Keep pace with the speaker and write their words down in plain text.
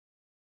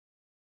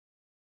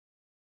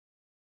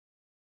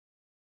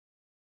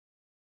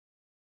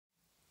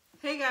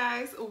Hey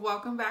guys,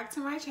 welcome back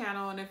to my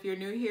channel, and if you're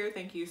new here,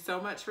 thank you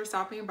so much for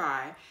stopping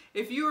by.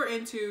 If you are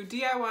into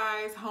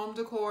DIYs, home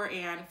decor,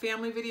 and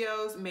family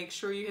videos, make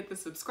sure you hit the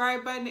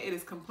subscribe button. It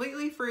is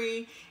completely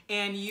free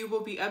and you will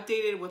be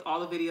updated with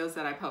all the videos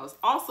that I post.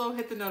 Also,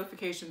 hit the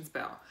notifications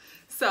bell.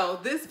 So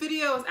this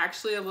video is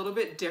actually a little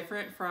bit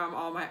different from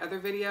all my other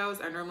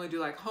videos. I normally do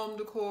like home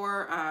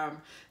decor,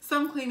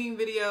 some cleaning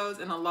videos,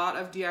 and a lot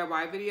of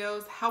DIY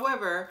videos.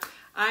 However,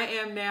 I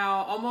am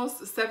now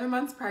almost 7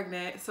 months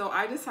pregnant, so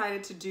I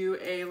decided to do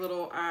a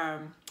little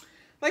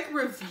like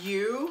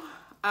review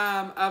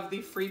of the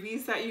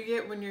freebies that you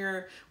get when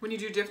you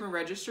do different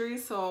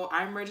registries. So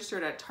I'm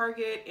registered at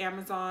Target,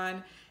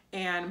 Amazon,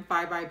 and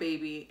Bye Bye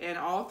Baby, and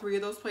all three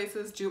of those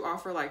places do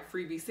offer like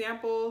freebie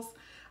samples,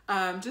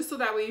 just so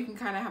that way you can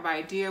kind of have an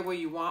idea what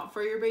you want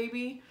for your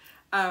baby.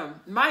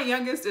 My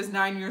youngest is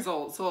 9 years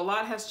old, so a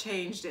lot has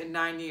changed in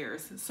 9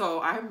 years. So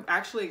I'm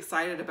actually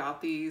excited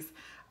about these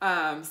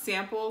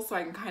samples so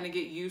I can kind of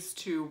get used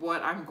to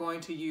what I'm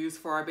going to use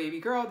for our baby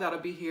girl that'll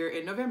be here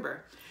in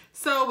November.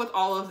 So with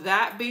all of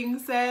that being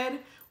said,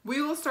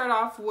 we will start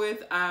off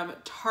with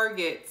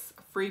Target's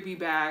freebie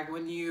bag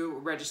when you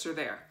register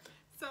there.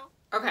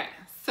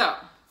 So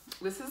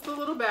this is the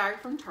little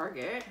bag from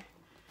Target.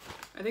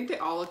 I think they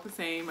all look the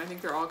same. I think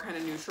they're all kind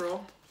of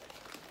neutral.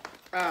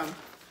 I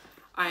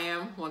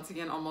am, once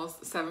again,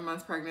 almost 7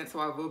 months pregnant, so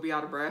I will be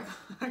out of breath.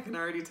 I can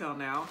already tell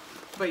now.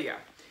 But yeah.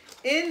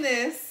 In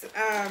this,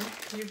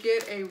 you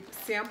get a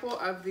sample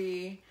of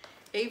the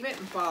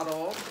Avent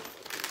bottle,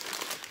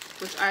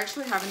 which I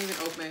actually haven't even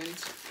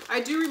opened. I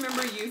do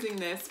remember using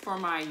this for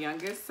my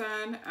youngest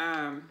son.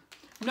 I'm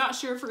not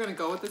sure if we're gonna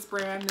go with this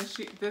brand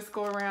this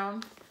go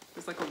around.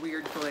 There's like a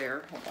weird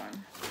glare. Hold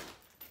on.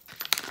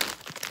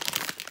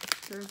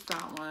 There's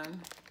that one.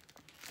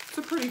 It's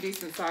a pretty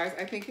decent size.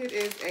 I think it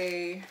is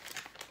a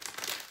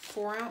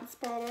 4-ounce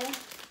bottle,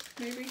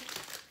 maybe.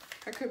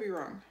 I could be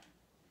wrong.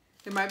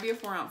 It might be a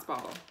 4-ounce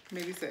bottle,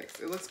 maybe 6.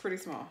 It looks pretty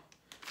small.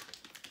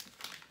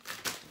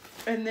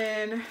 And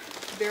then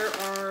there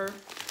are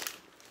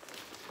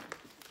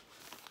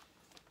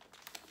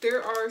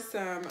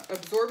some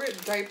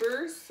absorbent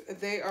diapers.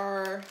 They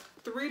are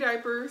 3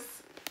 diapers,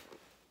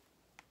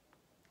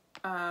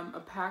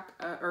 a pack,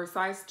 or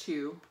size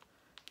 2,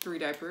 3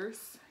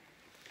 diapers.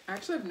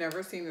 Actually, I've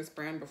never seen this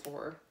brand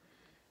before,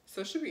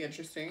 so it should be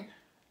interesting.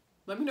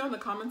 Let me know in the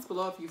comments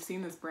below if you've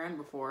seen this brand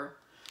before.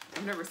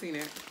 I've never seen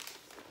it.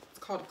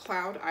 Called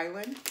Cloud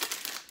Island.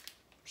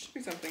 Should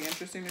be something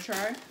interesting to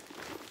try.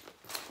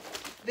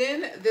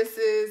 Then this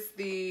is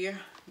the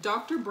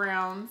Dr.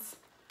 Brown's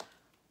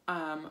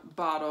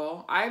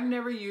bottle. I've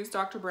never used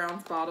Dr.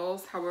 Brown's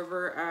bottles.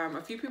 However,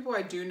 a few people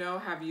I do know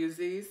have used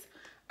these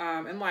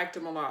and liked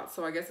them a lot.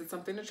 So I guess it's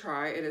something to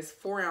try. It is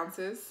 4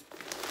 ounces.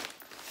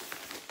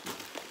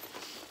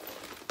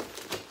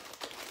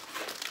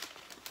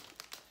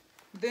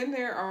 Then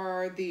there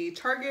are the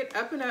Target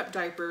Up and Up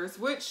diapers,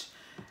 which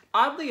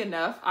oddly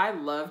enough, I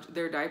loved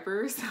their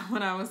diapers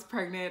when I was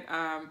pregnant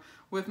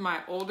with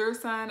my older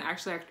son.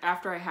 Actually,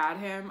 after I had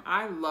him,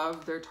 I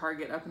loved their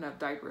Target Up and Up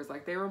diapers.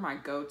 Like, they were my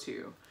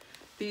go-to.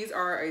 These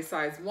are a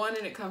size 1,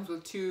 and it comes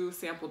with 2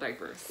 sample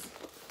diapers.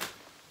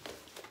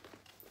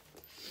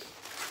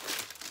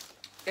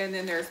 And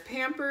then there's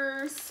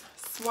Pampers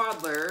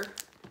Swaddler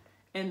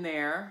in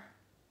there.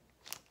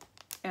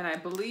 And I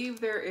believe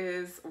there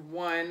is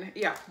one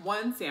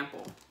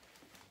sample.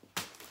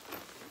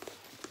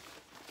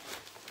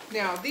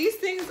 Now, these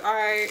things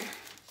I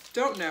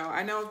don't know.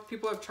 I know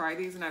people have tried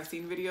these and I've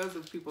seen videos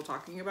of people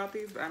talking about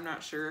these, but I'm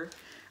not sure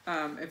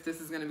if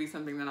this is going to be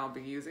something that I'll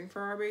be using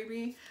for our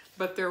baby.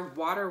 But they're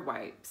water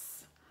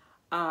wipes.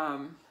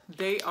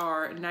 They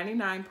are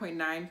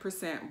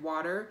 99.9%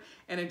 water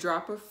and a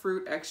drop of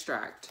fruit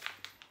extract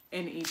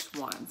in each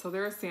one. So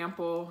they're a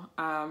sample.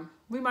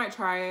 We might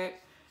try it.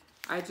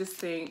 I just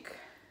think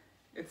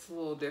it's a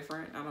little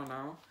different. I don't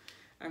know.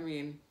 I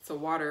mean, it's a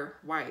water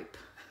wipe.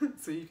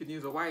 So you could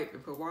use a wipe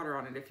and put water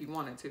on it if you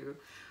wanted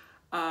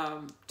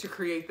to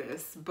create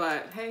this.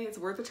 But hey, it's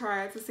worth a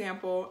try. It's a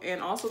sample.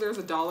 And also there's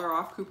a $1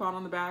 off coupon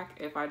on the back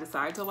if I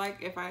decide we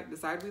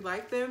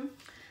like them.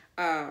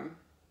 But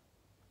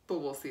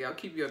we'll see. I'll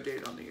keep you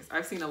updated on these.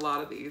 I've seen a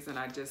lot of these and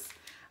I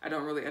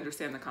don't really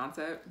understand the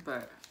concept,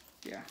 but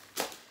yeah.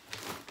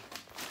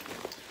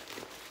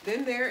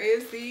 Then there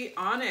is the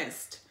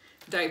Honest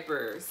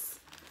diapers,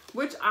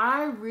 which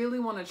I really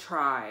want to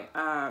try.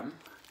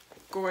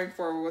 Going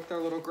forward with their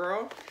little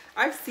girl.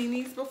 I've seen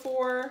these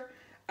before.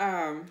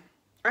 I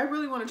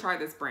really want to try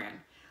this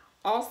brand.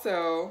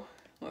 Also,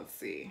 let's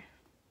see.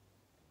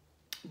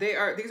 These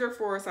are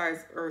for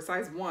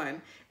size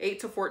 1, 8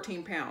 to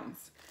 14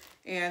 pounds.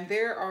 And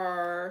there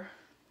are,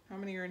 how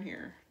many are in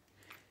here?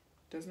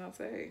 Does not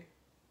say.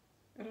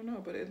 I don't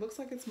know, but it looks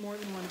like it's more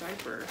than 1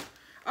 diaper.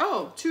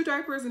 Oh, 2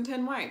 diapers and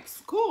 10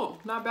 wipes.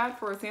 Cool. Not bad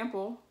for a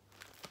sample.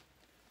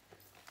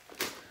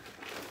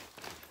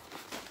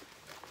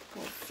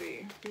 Let's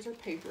see. These are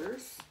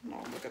papers. I'll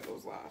look at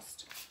those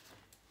last.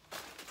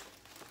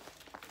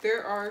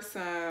 There are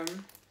some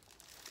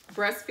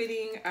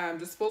breastfeeding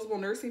disposable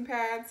nursing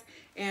pads,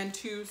 and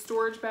 2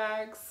 storage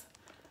bags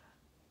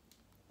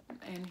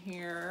in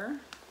here,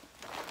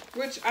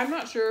 which I'm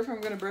not sure if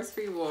I'm going to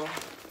breastfeed. Well,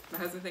 my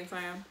husband thinks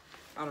I am.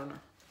 I don't know.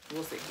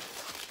 We'll see.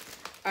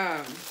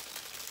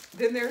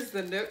 Then there's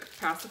the Nook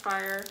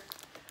pacifier.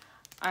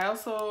 I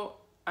also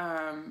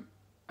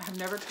have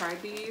never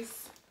tried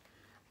these.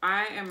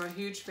 I am a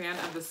huge fan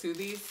of the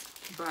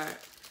Soothies,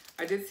 but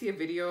I did see a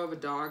video of a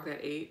dog that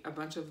ate a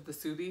bunch of the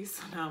Soothies,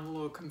 so now I'm a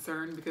little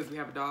concerned because we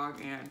have a dog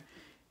and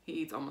he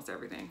eats almost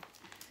everything.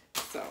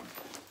 So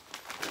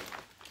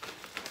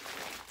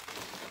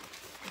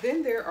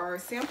then there are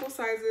sample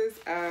sizes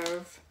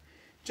of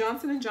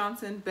Johnson &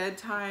 Johnson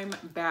bedtime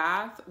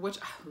bath, which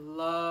I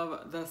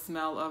love the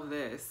smell of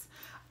this.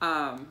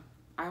 I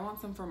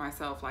want some for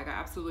myself. Like, I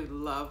absolutely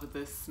love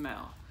this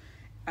smell.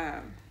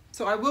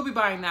 So I will be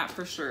buying that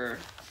for sure.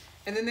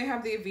 And then they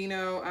have the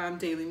Aveeno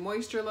Daily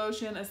Moisture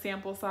Lotion, a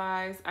sample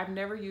size. I've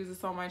never used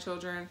this on my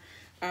children,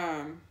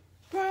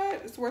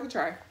 but it's worth a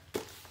try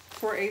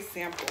for a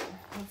sample.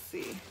 Let's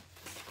see.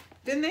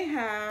 Then they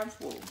have,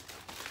 whoa,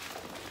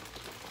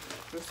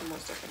 there's some more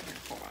stuff in here,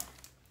 hold on.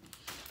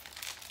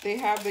 They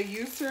have the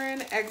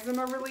Eucerin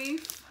Eczema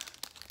Relief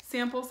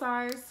sample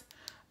size.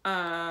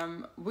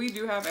 We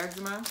do have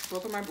eczema.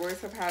 Both of my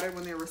boys have had it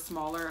when they were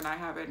smaller, and I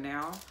have it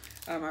now.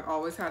 I've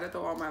always had it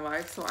though all my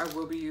life, so I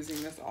will be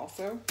using this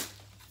also.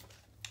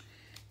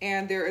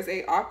 And there is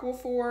a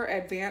Aquaphor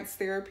Advanced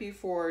Therapy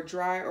for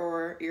dry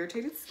or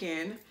irritated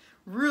skin.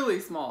 Really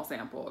small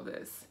sample of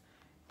this.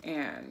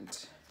 And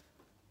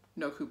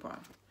no coupon,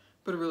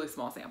 but a really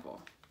small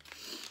sample.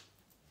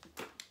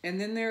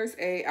 And then there's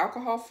a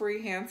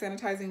alcohol-free hand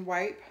sanitizing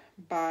wipe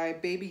by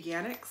Baby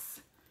Ganix,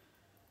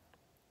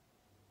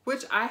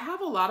 which I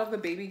have a lot of the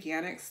Baby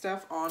Ganix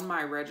stuff on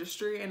my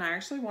registry, and I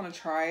actually want to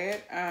try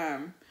it.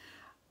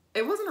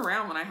 It wasn't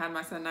around when I had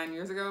my son 9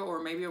 years ago, or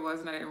maybe it was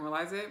and I didn't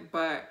realize it,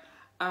 but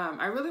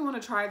I really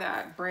want to try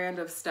that brand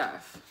of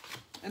stuff.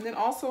 And then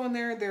also in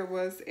there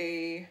was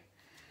a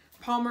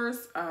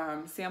Palmer's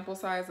sample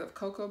size of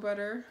cocoa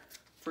butter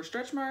for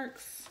stretch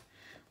marks,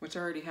 which I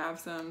already have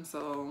some,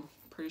 so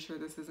pretty sure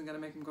this isn't going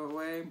to make them go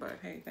away, but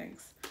hey,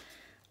 thanks.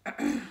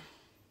 And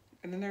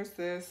then there's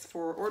this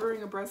for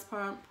ordering a breast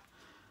pump.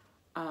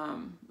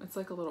 It's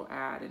like a little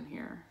ad in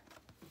here.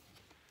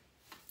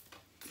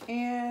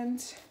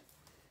 And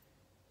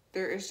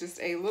there is just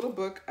a little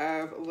book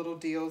of little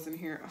deals in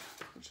here,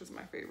 which is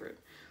my favorite.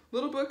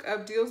 Little book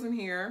of deals in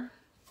here.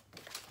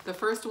 The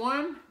first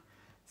one,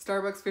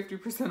 Starbucks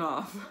 50%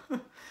 off,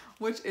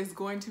 which is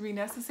going to be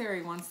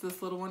necessary once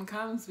this little one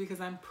comes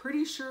because I'm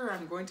pretty sure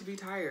I'm going to be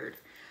tired.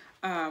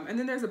 And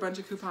then there's a bunch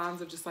of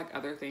coupons of just like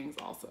other things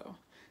also.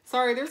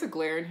 Sorry, there's a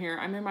glare in here.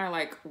 I'm in my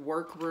like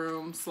work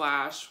room /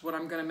 what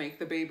I'm gonna make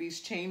the baby's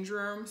change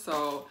room.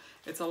 So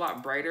it's a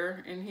lot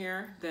brighter in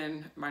here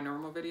than my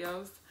normal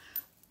videos.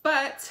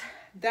 But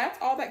that's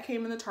all that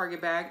came in the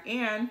Target bag.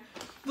 And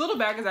the little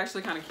bag is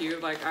actually kind of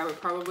cute. Like, I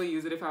would probably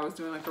use it if I was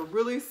doing like a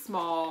really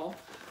small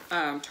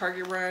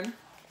Target run,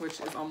 which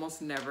is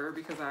almost never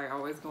because I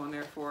always go in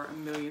there for a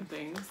million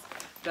things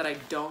that I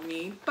don't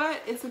need.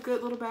 But it's a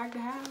good little bag to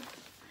have.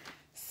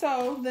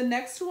 So the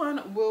next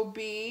one will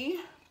be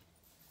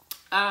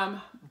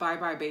Bye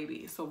Bye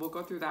Baby. So we'll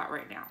go through that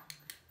right now.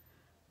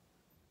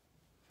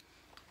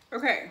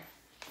 Okay,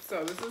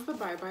 so this is the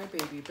Bye Bye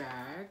Baby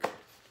bag.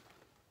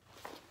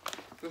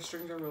 The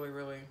strings are really,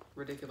 really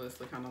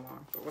ridiculously kind of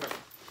long, but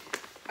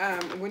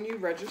whatever. When you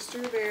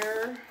register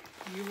there,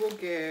 you will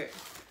get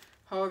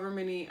however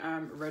many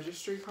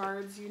registry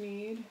cards you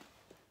need.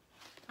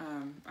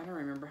 I don't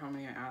remember how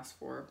many I asked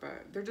for,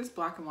 but they're just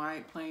black and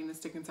white, plain, to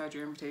stick inside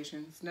your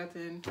invitations.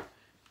 Nothing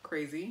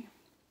crazy.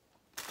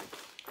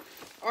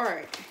 All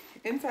right,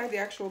 inside the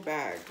actual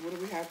bag, what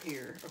do we have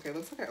here? Okay,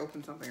 looks like I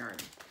opened something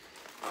already.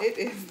 It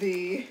is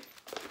the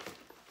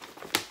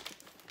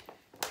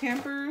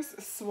Pampers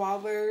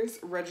Swaddlers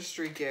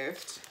Registry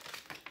gift.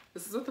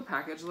 This is what the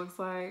package looks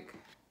like.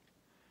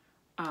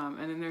 And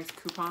then there's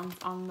coupons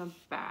on the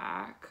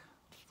back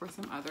for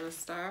some other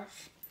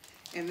stuff.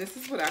 And this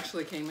is what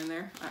actually came in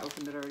there. I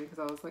opened it already because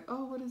I was like,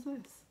 oh, what is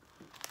this?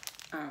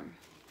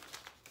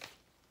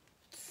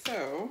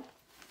 So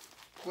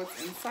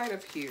what's inside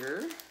of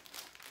here,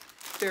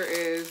 there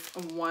is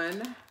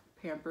one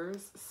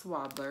Pampers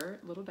Swaddler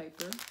little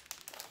diaper.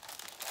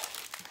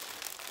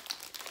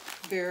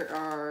 There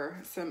are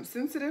some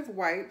sensitive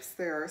wipes.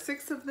 There are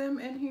 6 of them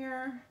in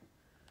here.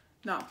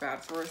 Not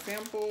bad for a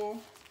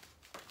sample.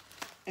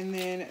 And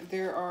then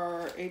there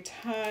are a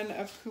ton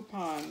of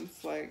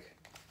coupons, like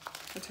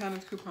a ton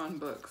of coupon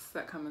books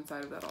that come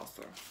inside of that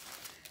also.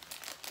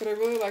 But I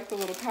really like the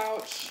little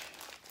pouch.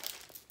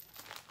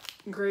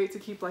 Great to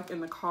keep like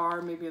in the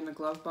car, maybe in the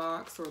glove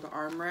box or the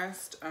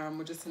armrest,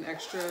 with just an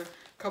extra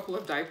couple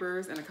of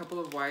diapers and a couple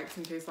of wipes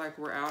in case like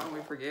we're out and we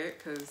forget,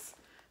 because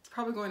it's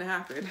probably going to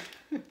happen.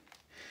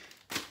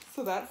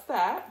 So that's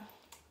that.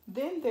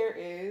 Then there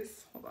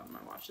is, hold on, my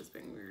watch is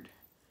being weird.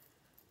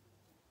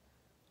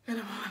 And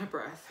I'm out of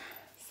breath.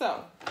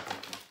 So,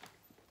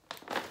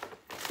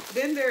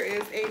 then there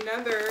is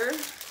another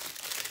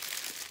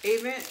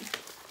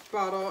Avent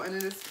bottle, and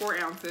it is 4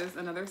 ounces,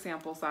 another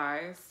sample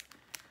size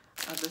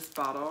of this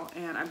bottle.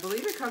 And I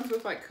believe it comes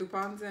with like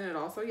coupons in it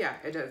also. Yeah,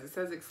 it does. It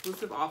says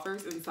exclusive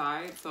offers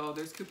inside, so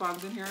there's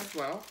coupons in here as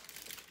well.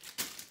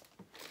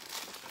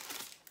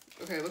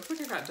 Okay, it looks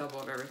like I got double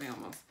of everything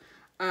almost.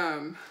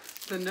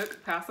 The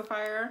Nook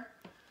pacifier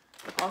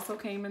also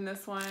came in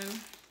this one.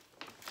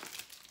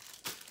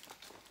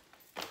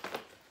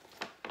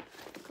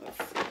 Let's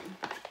see.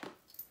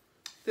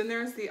 Then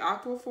there's the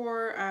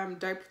Aquaphor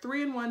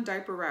 3-in-1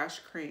 diaper rash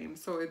cream.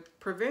 So it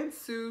prevents,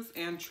 soothes,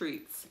 and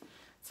treats.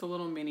 It's a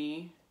little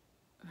mini.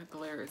 That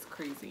glare is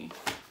crazy.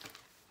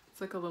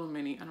 It's like a little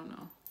mini, I don't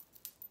know.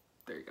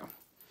 There you go.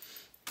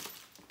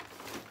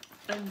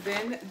 And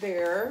then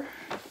there,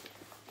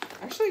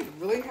 I actually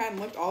really hadn't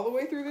looked all the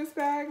way through this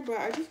bag, but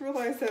I just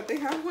realized that they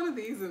have one of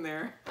these in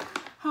there.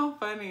 How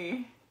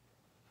funny.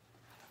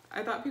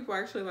 I thought people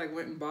actually like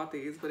went and bought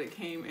these, but it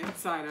came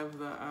inside of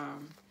the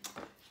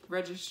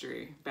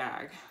Registry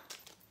bag.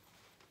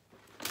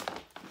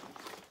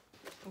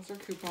 Those are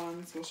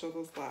coupons, we'll show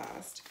those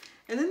last.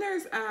 And then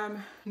there's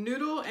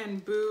Noodle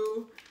and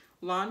Boo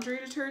laundry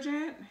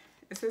detergent.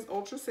 It says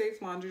ultra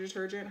safe laundry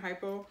detergent,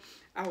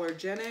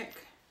 hypoallergenic.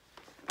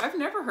 I've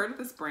never heard of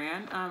this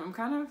brand. I'm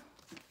kind of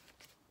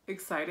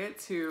excited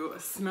to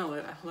smell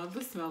it. I love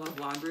the smell of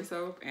laundry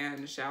soap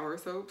and shower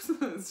soaps.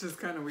 It's just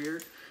kind of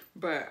weird,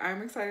 but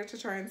I'm excited to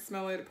try and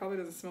smell it. It probably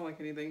doesn't smell like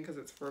anything because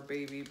it's for a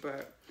baby,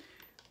 but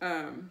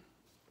and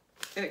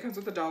it comes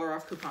with a $1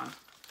 off coupon.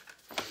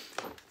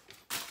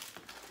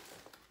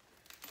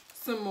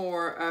 Some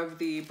more of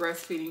the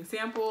breastfeeding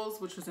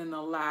samples, which was in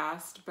the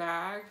last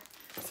bag.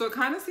 So it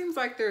kind of seems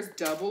like there's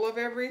double of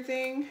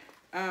everything,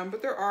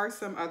 but there are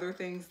some other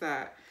things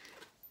that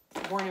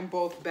weren't in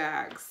both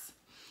bags.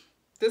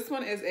 This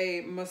one is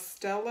a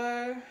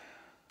Mustela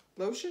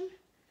lotion,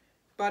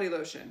 body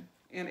lotion,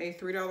 and a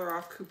 $3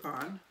 off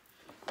coupon.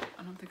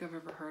 I don't think I've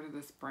ever heard of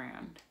this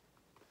brand.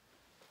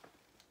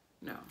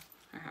 No,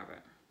 I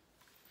haven't.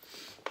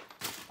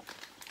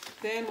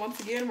 Then once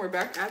again, we're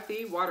back at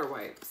the water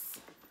wipes.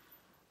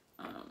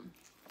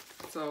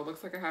 So it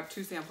looks like I have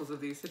 2 samples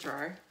of these to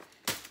try.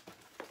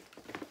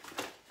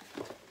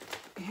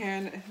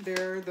 And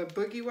they're the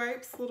Boogie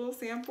Wipes little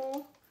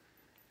sample,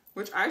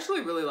 which I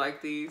actually really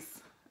like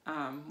these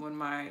when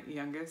my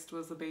youngest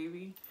was a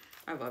baby.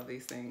 I love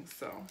these things,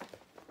 so.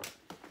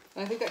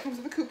 And I think that comes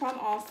with a coupon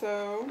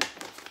also.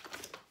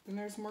 Then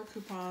there's more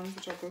coupons,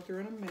 which I'll go through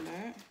in a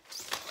minute.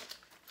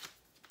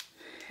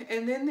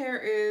 And then there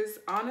is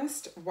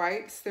Honest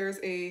Wipes. There's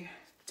a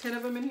 10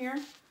 of them in here.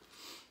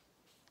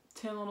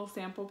 10 little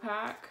sample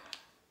pack,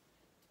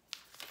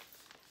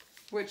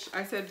 which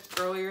I said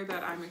earlier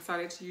that I'm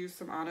excited to use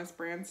some Honest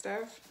brand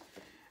stuff.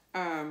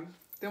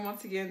 Then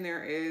once again,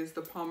 there is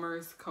the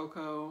Palmer's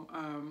Cocoa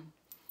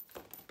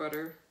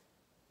butter.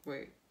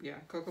 Wait, yeah,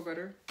 cocoa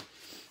butter.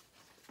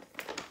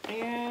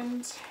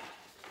 And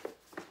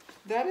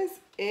that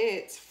is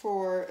it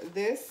for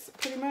this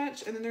pretty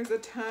much. And then there's a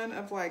ton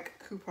of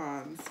like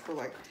coupons for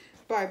like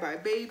Bye Bye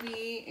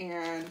Baby,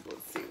 and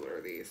let's see, what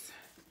are these?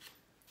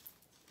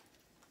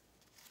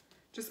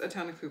 Just a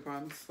ton of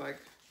coupons. Like,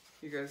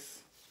 you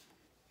guys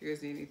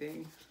need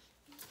anything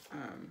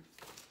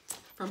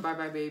from Bye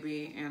Bye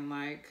Baby and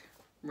like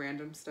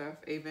random stuff.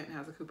 Avent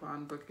has a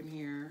coupon book in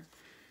here.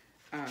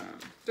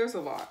 There's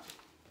a lot.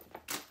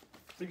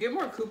 You get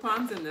more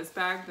coupons in this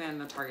bag than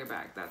the Target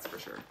bag, that's for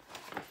sure.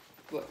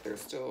 Look,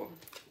 there's still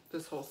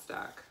this whole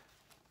stack.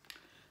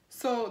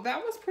 So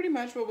that was pretty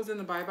much what was in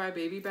the Bye Bye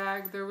Baby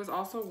bag. There was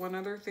also one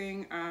other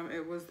thing.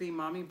 It was the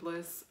Mommy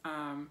Bliss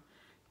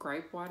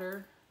gripe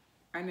water.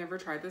 I never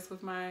tried this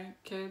with my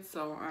kids,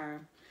 so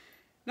I'm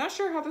not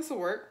sure how this will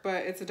work,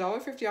 but it's a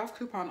 $1.50 off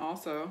coupon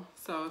also.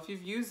 So if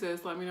you've used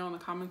this, let me know in the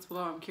comments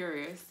below. I'm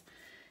curious.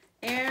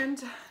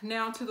 And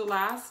now to the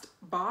last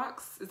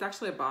box. It's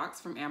actually a box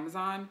from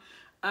Amazon.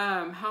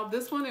 How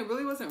this one, it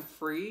really wasn't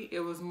free. It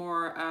was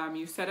more,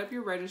 you set up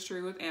your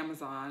registry with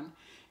Amazon.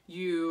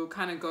 You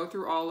kind of go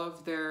through all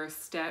of their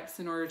steps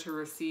in order to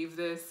receive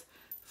this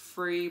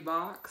free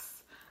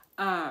box.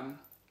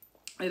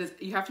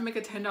 You have to make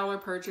a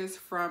 $10 purchase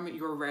from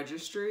your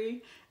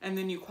registry, and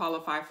then you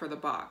qualify for the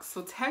box.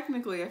 So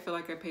technically, I feel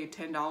like I paid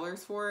 $10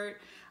 for it,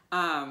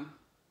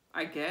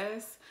 I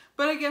guess.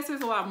 But I guess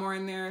there's a lot more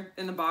in there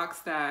in the box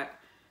that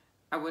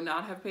I would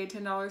not have paid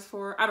 $10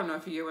 for. I don't know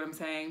if you get what I'm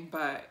saying,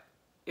 but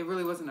it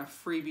really wasn't a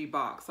freebie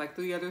box. Like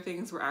the other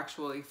things were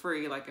actually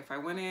free. Like if I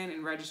went in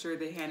and registered,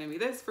 they handed me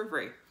this for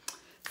free.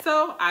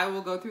 So I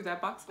will go through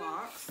that box.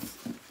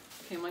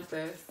 Came like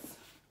this.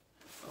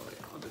 Oh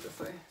yeah, I'll do it this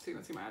way so you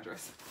can see my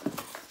address.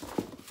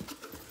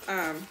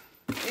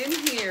 In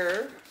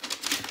here,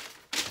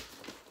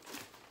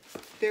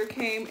 there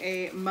came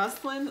a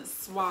muslin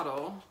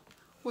swaddle,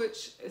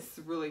 which is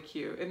really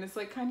cute. And it's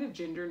like kind of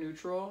gender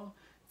neutral.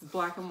 It's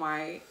black and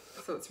white,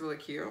 so it's really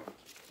cute.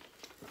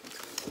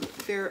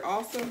 There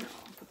also, I'll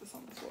put this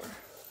on the floor.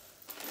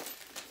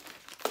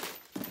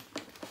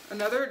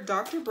 Another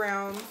Dr.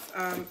 Brown's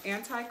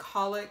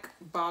anti-colic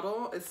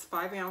bottle is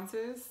 5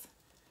 ounces.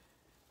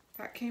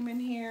 That came in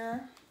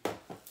here.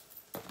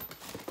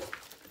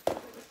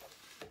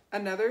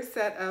 another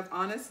set of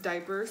Honest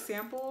diaper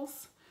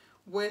samples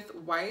with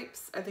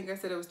wipes. I think I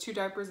said it was 2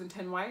 diapers and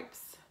 10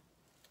 wipes.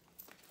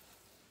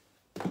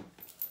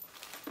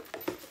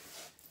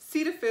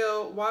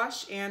 Cetaphil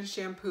wash and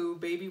shampoo,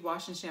 baby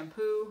wash and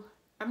shampoo.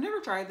 I've never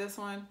tried this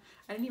one.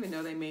 I didn't even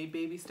know they made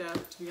baby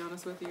stuff, to be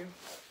honest with you.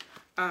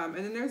 And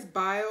then there's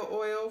bio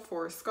oil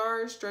for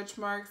scars, stretch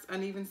marks,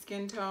 uneven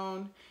skin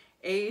tone,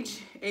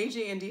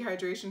 aging and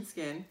dehydration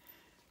skin.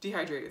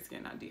 Dehydrated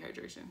skin, not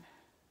dehydration.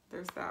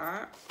 There's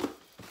that.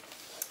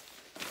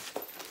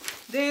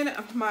 Then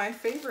my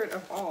favorite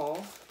of all,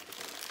 I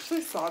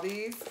actually saw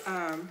these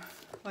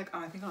like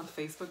I think on a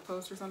Facebook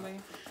post or something.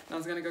 And I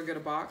was gonna go get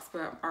a box,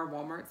 but our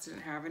Walmarts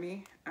didn't have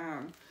any.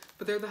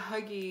 But they're the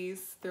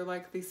Huggies. They're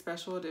like the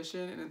special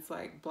edition, and it's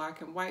like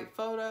black and white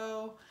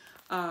photo.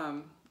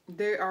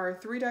 There are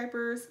 3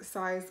 diapers,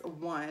 size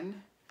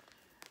 1,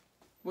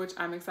 which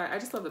I'm excited. I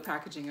just love the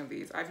packaging of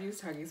these. I've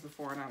used Huggies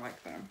before and I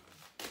like them.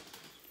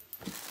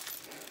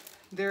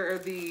 There are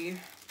the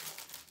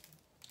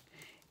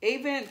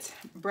Avent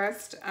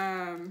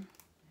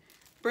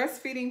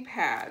breastfeeding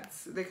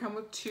pads. They come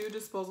with 2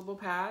 disposable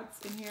pads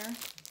in here.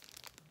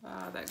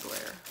 That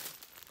glare.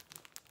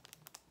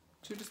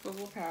 2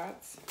 disposable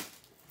pads.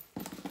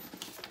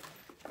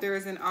 There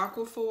is an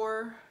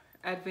Aquaphor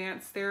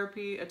Advanced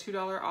Therapy, a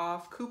 $2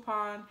 off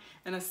coupon,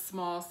 and a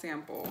small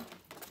sample.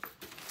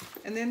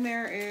 And then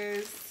there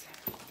is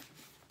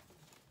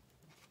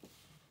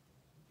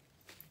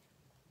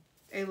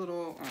a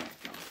little,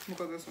 no, we'll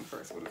go this one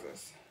first. What is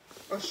this?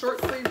 A short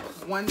sleeve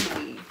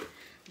onesie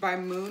by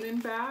Moon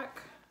and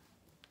Back.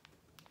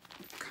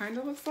 Kind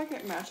of looks like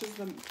it matches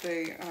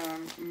the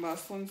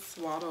muslin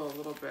swaddle a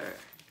little bit.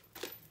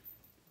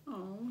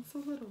 Oh, it's a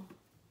little.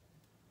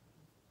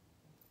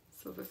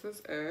 So this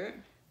is it.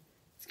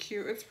 It's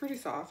cute. It's pretty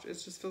soft. It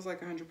just feels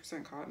like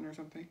 100% cotton or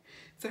something.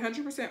 It's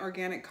 100%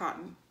 organic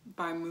cotton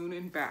by Moon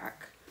and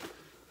Back.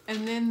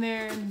 And then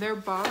their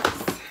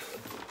box,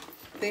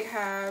 they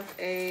have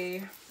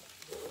a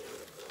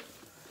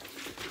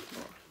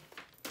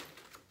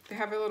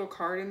little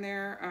card in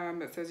there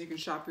that says you can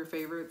shop your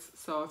favorites.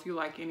 So if you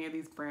like any of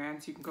these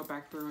brands, you can go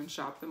back through and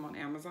shop them on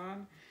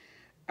Amazon.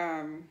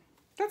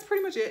 That's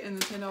pretty much it in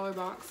the $10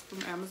 box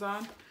from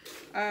Amazon.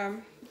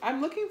 I'm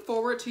looking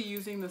forward to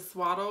using the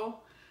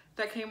swaddle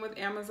that came with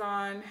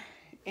Amazon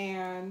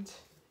and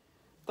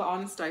the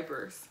Honest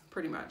diapers,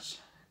 pretty much.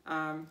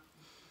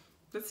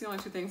 That's the only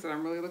 2 things that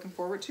I'm really looking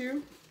forward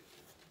to.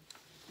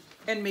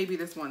 And maybe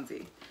this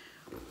onesie.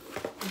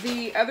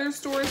 The other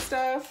store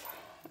stuff,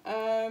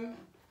 I'm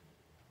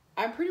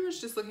pretty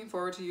much just looking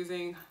forward to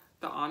using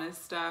the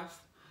Honest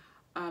stuff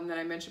that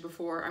I mentioned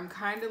before. I'm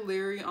kind of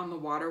leery on the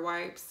water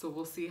wipes, so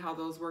we'll see how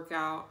those work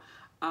out.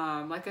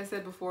 Like I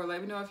said before, let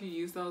me know if you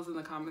use those in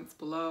the comments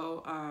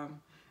below.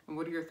 And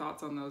what are your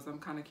thoughts on those? I'm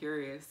kind of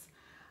curious.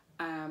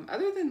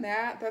 Other than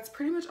that, that's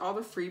pretty much all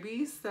the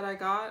freebies that I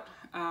got.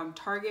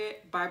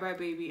 Target, Bye Bye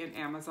Baby, and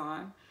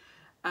Amazon.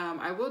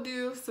 I will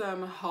do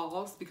some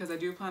hauls because I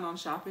do plan on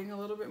shopping a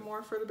little bit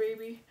more for the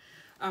baby.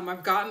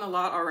 I've gotten a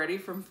lot already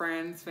from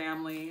friends,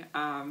 family,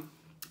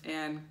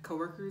 and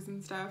coworkers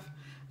and stuff.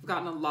 I've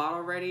gotten a lot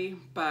already,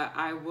 but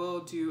I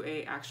will do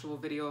a actual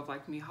video of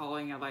like me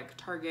hauling at like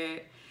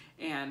Target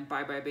and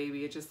Bye Bye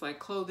Baby. It's just like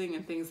clothing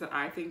and things that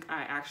I think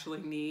I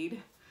actually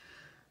need.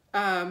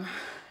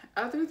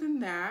 Other than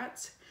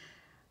that,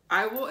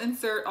 I will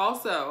insert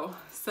also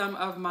some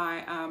of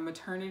my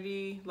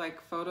maternity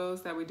like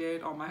photos that we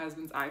did on my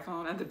husband's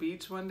iPhone at the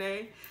beach one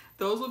day.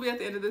 Those will be at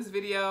the end of this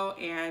video,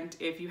 and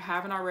if you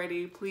haven't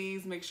already,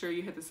 please make sure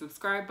you hit the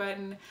subscribe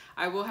button.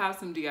 I will have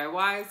some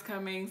DIYs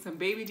coming, some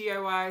baby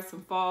DIYs,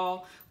 some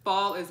fall.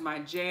 Fall is my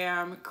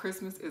jam,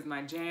 Christmas is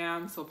my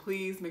jam, so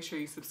please make sure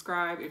you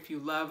subscribe if you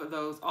love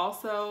those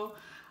also.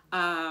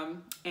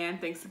 And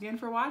thanks again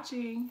for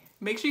watching.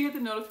 Make sure you hit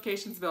the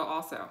notifications bell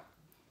also.